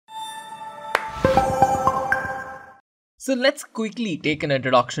So let's quickly take an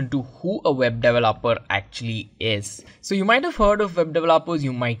introduction to who a web developer actually is. So you might have heard of web developers,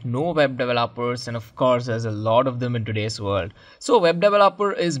 you might know web developers, and of course there's a lot of them in today's world. So a web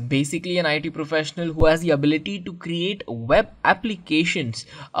developer is basically an IT professional who has the ability to create web applications,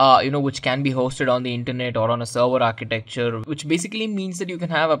 which can be hosted on the internet or on a server architecture, which basically means that you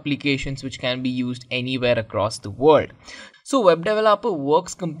can have applications which can be used anywhere across the world. So web developer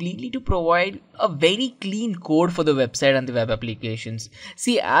works completely to provide a very clean code for the website and the web applications.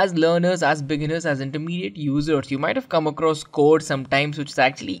 See, as learners, as beginners, as intermediate users, you might have come across code sometimes which is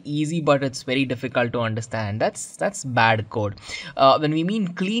actually easy, but it's very difficult to understand. That's bad code. When we mean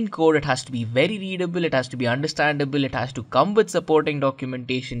clean code, it has to be very readable, it has to be understandable, it has to come with supporting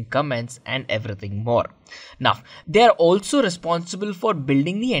documentation, comments, and everything more. Now, they are also responsible for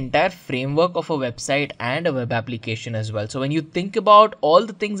building the entire framework of a website and a web application as well. So when you think about all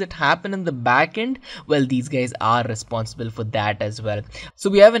the things that happen in the back end, well, these guys are responsible for that as well. So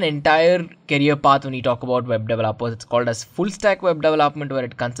we have an entire career path when we talk about web developers. It's called as full stack web development, where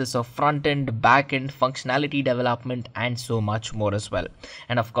it consists of front end, back end, functionality development, and so much more as well.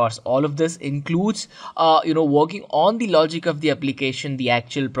 And of course, all of this includes, working on the logic of the application, the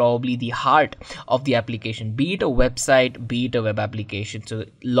actual, probably the heart of the application, be it a website, be it a web application. So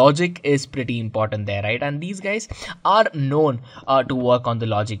logic is pretty important there, right? And these guys are known to work on the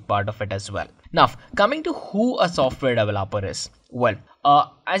logic part of it as well. Now, coming to who a software developer is. Well,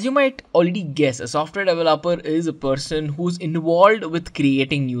 as you might already guess, a software developer is a person who's involved with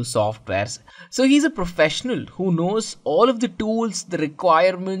creating new softwares. So he's a professional who knows all of the tools, the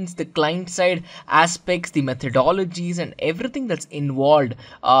requirements, the client side aspects, the methodologies, and everything that's involved,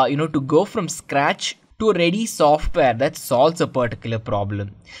 to go from scratch to a ready software that solves a particular problem.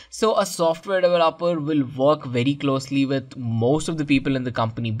 So a software developer will work very closely with most of the people in the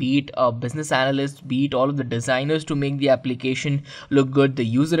company, be it a business analyst, be it all of the designers, to make the application look good, the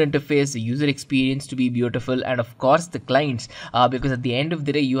user interface, the user experience to be beautiful, and of course the clients, because at the end of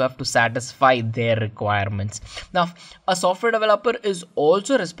the day you have to satisfy their requirements. Now, a software developer is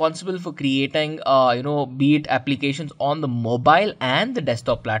also responsible for creating be it applications on the mobile and the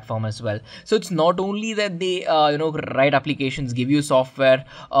desktop platform as well. So it's not only that they write applications, give you software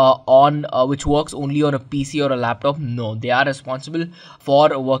which works only on a PC or a laptop. No, they are responsible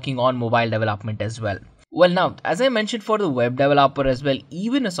for working on mobile development as well. Well, now, as I mentioned, for the web developer as well,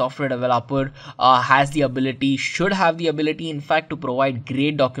 even a software developer should have the ability, in fact, to provide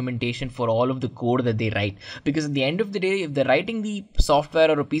great documentation for all of the code that they write. Because at the end of the day, if they're writing the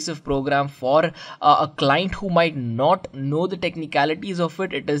software or a piece of program for a client who might not know the technicalities of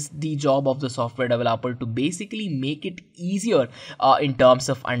it, it is the job of the software developer to basically make it easier in terms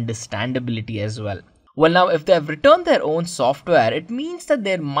of understandability as well. Well, now, if they have written their own software, it means that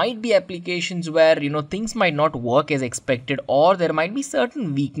there might be applications where, things might not work as expected, or there might be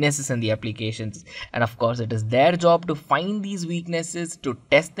certain weaknesses in the applications. And of course, it is their job to find these weaknesses, to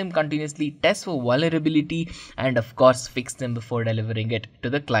test them continuously, test for vulnerability, and of course, fix them before delivering it to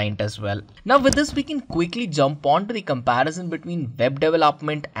the client as well. Now, with this, we can quickly jump on to the comparison between web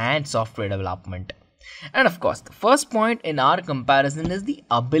development and software development. And of course, the first point in our comparison is the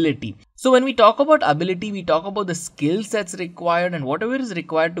ability. So when we talk about ability, we talk about the skills that's required and whatever is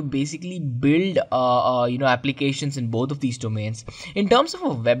required to basically build applications in both of these domains. In terms of a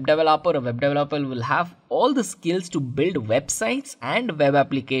web developer will have all the skills to build websites and web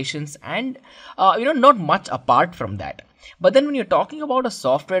applications, and not much apart from that. But then when you're talking about a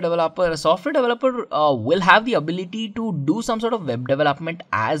software developer will have the ability to do some sort of web development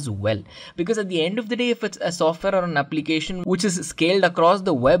as well. Because at the end of the day, if it's a software or an application which is scaled across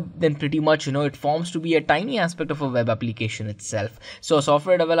the web, then pretty much, it forms to be a tiny aspect of a web application itself. So a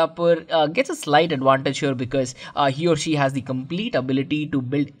software developer gets a slight advantage here because he or she has the complete ability to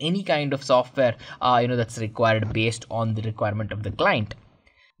build any kind of software, that's required based on the requirement of the client.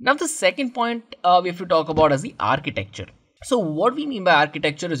 Now, the second point we have to talk about is the architecture. So what we mean by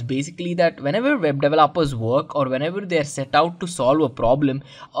architecture is basically that whenever web developers work, or whenever they're set out to solve a problem,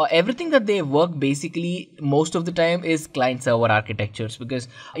 everything that they work basically most of the time is client server architectures, because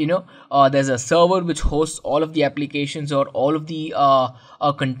there's a server which hosts all of the applications or all of the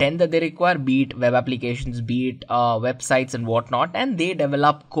content that they require, be it web applications, be it websites and whatnot, and they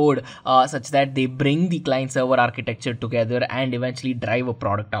develop code such that they bring the client server architecture together and eventually drive a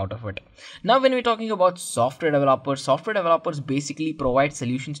product out of it. Now, when we're talking about software developers developers basically provide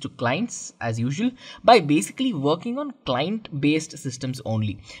solutions to clients as usual by basically working on client-based systems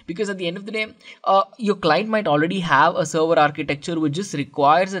only. Because at the end of the day, your client might already have a server architecture which just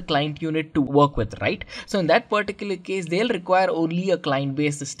requires a client unit to work with, right? So in that particular case, they'll require only a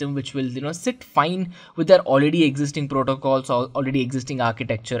client-based system which will, sit fine with their already existing protocols or already existing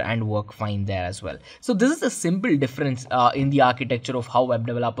architecture and work fine there as well. So this is a simple difference in the architecture of how web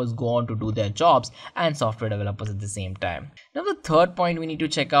developers go on to do their jobs and software developers at the same time. Now the third point we need to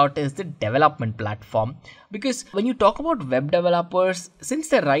check out is the development platform, because when you talk about web developers, since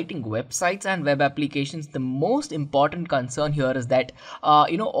they're writing websites and web applications, the most important concern here is that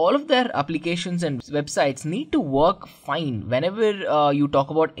all of their applications and websites need to work fine whenever you talk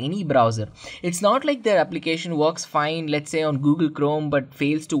about any browser. It's not like their application works fine, let's say on Google Chrome, but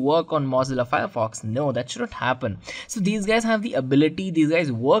fails to work on Mozilla Firefox. No, that shouldn't happen. So these guys have the ability, these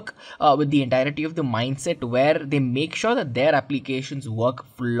guys work with the entirety of the mindset where they make sure that their applications work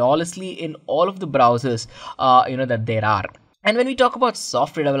flawlessly in all of the browsers that there are. And when we talk about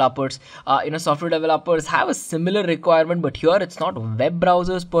software developers, software developers have a similar requirement, but here it's not web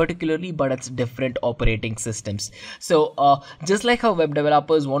browsers particularly, but it's different operating systems. So just like how web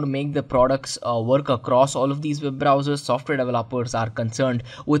developers want to make the products work across all of these web browsers, software developers are concerned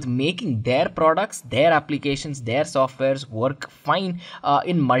with making their products, their applications, their softwares work fine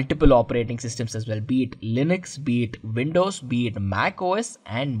in multiple operating systems as well, be it Linux, be it Windows, be it Mac OS,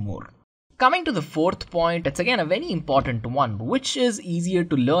 and more. Coming to the fourth point, it's again a very important one, which is easier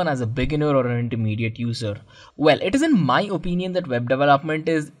to learn as a beginner or an intermediate user. Well, it is in my opinion that web development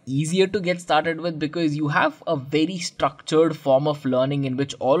is easier to get started with because you have a very structured form of learning in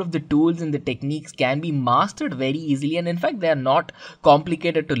which all of the tools and the techniques can be mastered very easily, and in fact they are not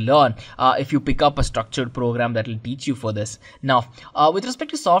complicated to learn if you pick up a structured program that will teach you for this. Now, with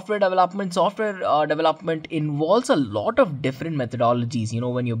respect to software development involves a lot of different methodologies.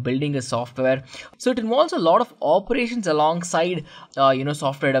 When you're building a software, so it involves a lot of operations alongside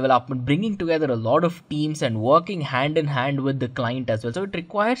software development, bringing together a lot of teams and working hand in hand with the client as well. So it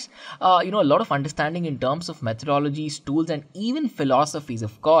requires a lot of understanding in terms of methodologies, tools, and even philosophies,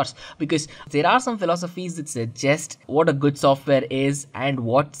 of course, because there are some philosophies that suggest what a good software is and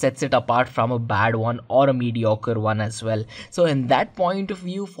what sets it apart from a bad one or a mediocre one as well. So in that point of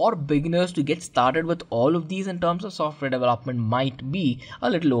view, for beginners to get started with all of these in terms of software development might be a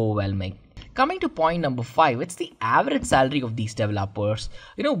little overwhelming. Coming to point number 5, it's the average salary of these developers.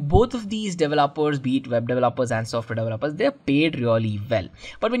 Both of these developers, be it web developers and software developers, they're paid really well.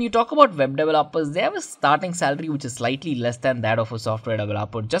 But when you talk about web developers, they have a starting salary which is slightly less than that of a software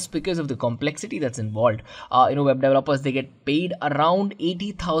developer, just because of the complexity that's involved. Web developers, they get paid around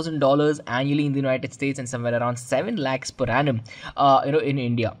 $80,000 annually in the United States and somewhere around 7 lakhs per annum, in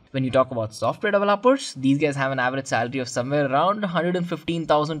India. When you talk about software developers, these guys have an average salary of somewhere around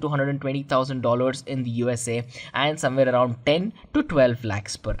 $115,000 to $120,000 in the USA and somewhere around 10 to 12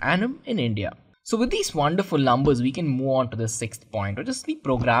 lakhs per annum in India. So with these wonderful numbers, we can move on to the sixth point, which is the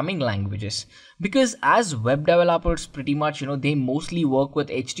programming languages. Because as web developers, pretty much, they mostly work with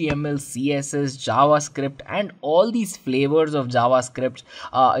HTML, CSS, JavaScript, and all these flavors of JavaScript,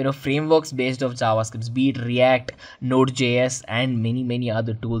 frameworks based of JavaScript, be it React, Node.js, and many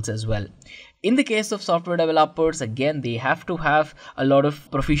other tools as well. In the case of software developers, again, they have to have a lot of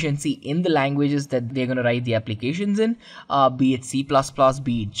proficiency in the languages that they're going to write the applications in, be it C++,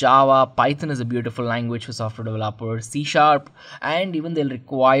 be it Java. Python is a beautiful language for software developers, C#, and even they'll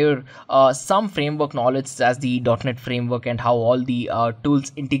require some framework knowledge as the .NET framework and how all the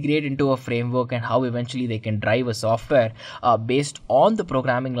tools integrate into a framework and how eventually they can drive a software based on the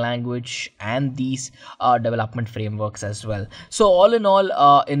programming language and these development frameworks as well. So all in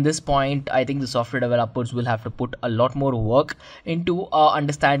all, in this point, I think the software developers will have to put a lot more work into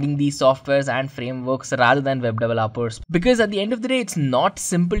understanding these softwares and frameworks rather than web developers, because at the end of the day, it's not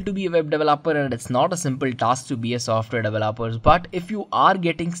simple to be a web developer and it's not a simple task to be a software developer. But if you are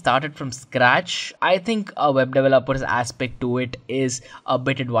getting started from scratch, I think a web developer's aspect to it is a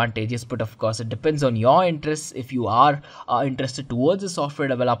bit advantageous, but of course it depends on your interests. If you are interested towards a software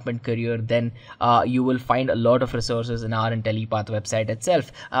development career, then you will find a lot of resources in our Intellipaat website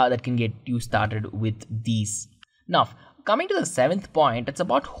itself that can get you started with these. Now, coming to the seventh point, it's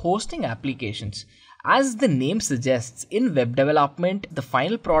about hosting applications. As the name suggests, in web development, the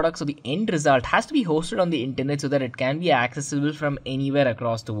final products or the end result has to be hosted on the internet so that it can be accessible from anywhere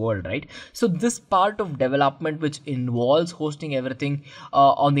across the world, right? So this part of development, which involves hosting everything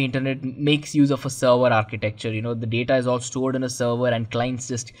on the internet, makes use of a server architecture. The data is all stored in a server and clients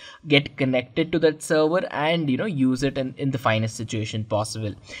just get connected to that server and use it in the finest situation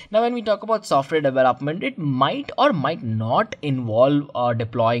possible. Now when we talk about software development, it might or might not involve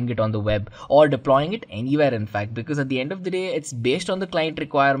deploying it on the web or deploying it anywhere, in fact, because at the end of the day it's based on the client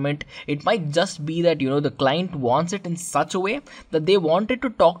requirement. It might just be that the client wants it in such a way that they want it to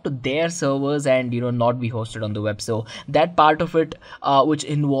talk to their servers and not be hosted on the web. So that part of it which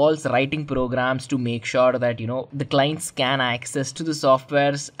involves writing programs to make sure that the clients can access to the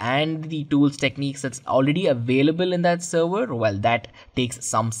softwares and the tools techniques that's already available in that server, well, that takes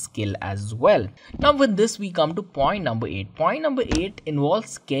some skill as well. Now with this we come to point number 8. Point number 8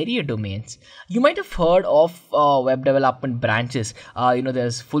 involves career domains. You might have heard of web development branches.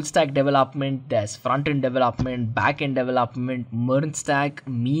 There's full stack development, there's front end development, back end development, merge stack,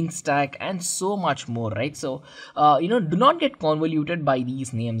 mean stack, and so much more, right? So do not get convoluted by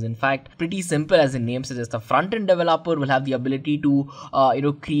these names. In fact, pretty simple as the name suggests. The front end developer will have the ability to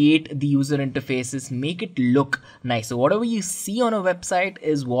create the user interfaces, make it look nice. So whatever you see on a website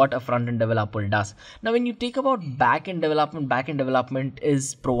is what a front end developer does. Now when you take about back end development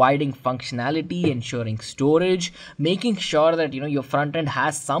is providing functionality, ensuring storage, making sure that your front end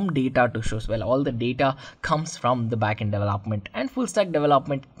has some data to show. Well, all the data comes from the back end development. And full stack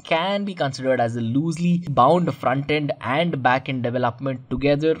development can be considered as a loosely bound front end and back end development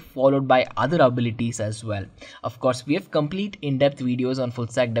together, followed by other abilities as well. Of course, we have complete in-depth videos on full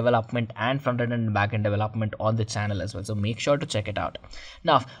stack development and front end and back end development on the channel as well, so make sure to check it out.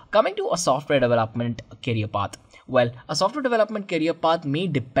 Now coming to a software development career path. Well, a software development career path may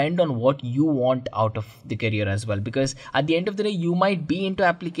depend on what you want out of the career as well, because at the end of the day you might be into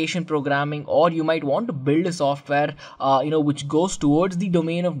application programming, or you might want to build a software which goes towards the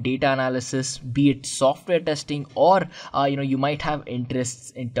domain of data analysis, be it software testing, or you might have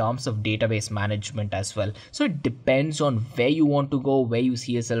interests in terms of database management as well. So it depends on where you want to go, where you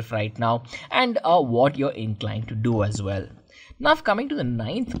see yourself right now, and what you're inclined to do as well. Now coming to the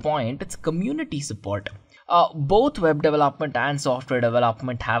 9th point, it's community support. Both web development and software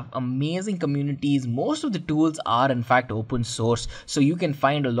development have amazing communities. Most of the tools are in fact open source, so you can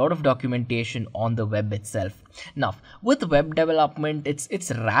find a lot of documentation on the web itself. Now with web development,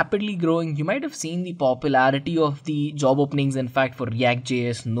 it's rapidly growing. You might have seen the popularity of the job openings, in fact, for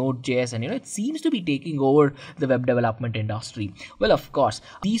React.js, Node.js, and it seems to be taking over the web development industry. Well, of course,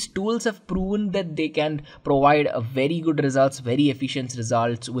 these tools have proven that they can provide a very good results, very efficient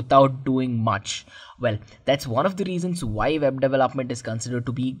results without doing much. Well, that's one of the reasons why web development is considered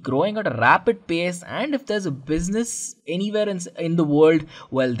to be growing at a rapid pace. And if there's a business anywhere in the world,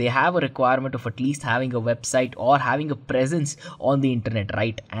 well, they have a requirement of at least having a website or having a presence on the internet,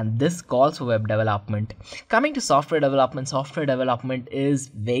 right? And this calls for web development. Coming to software development is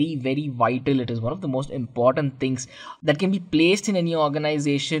very, very vital. It is one of the most important things that can be placed in any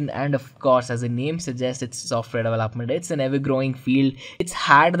organization. And of course, as the name suggests, it's software development. It's an ever-growing field. It's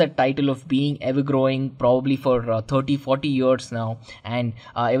had the title of being ever-growing probably for 30-40 years now, and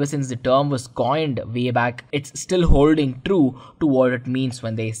ever since the term was coined way back, it's still holding true to what it means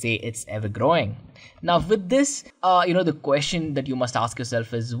when they say it's ever growing. Now with this, the question that you must ask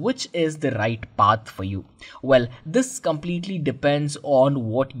yourself is, which is the right path for you? Well, this completely depends on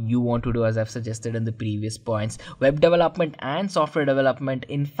what you want to do. As I've suggested in the previous points, web development and software development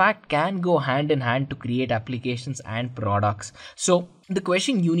in fact can go hand in hand to create applications and products. So the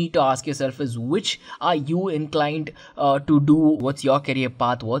question you need to ask yourself is, which are you inclined to do? What's your career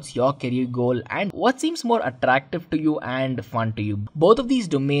path? What's your career goal? And what seems more attractive to you and fun to you? Both of these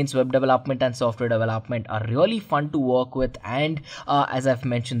domains, web development and software development, are really fun to work with, and as I've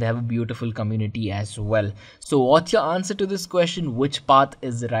mentioned, they have a beautiful community as well. So what's your answer to this question? Which path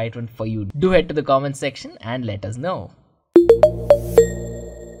is the right one for you? Do head to the comment section and let us know.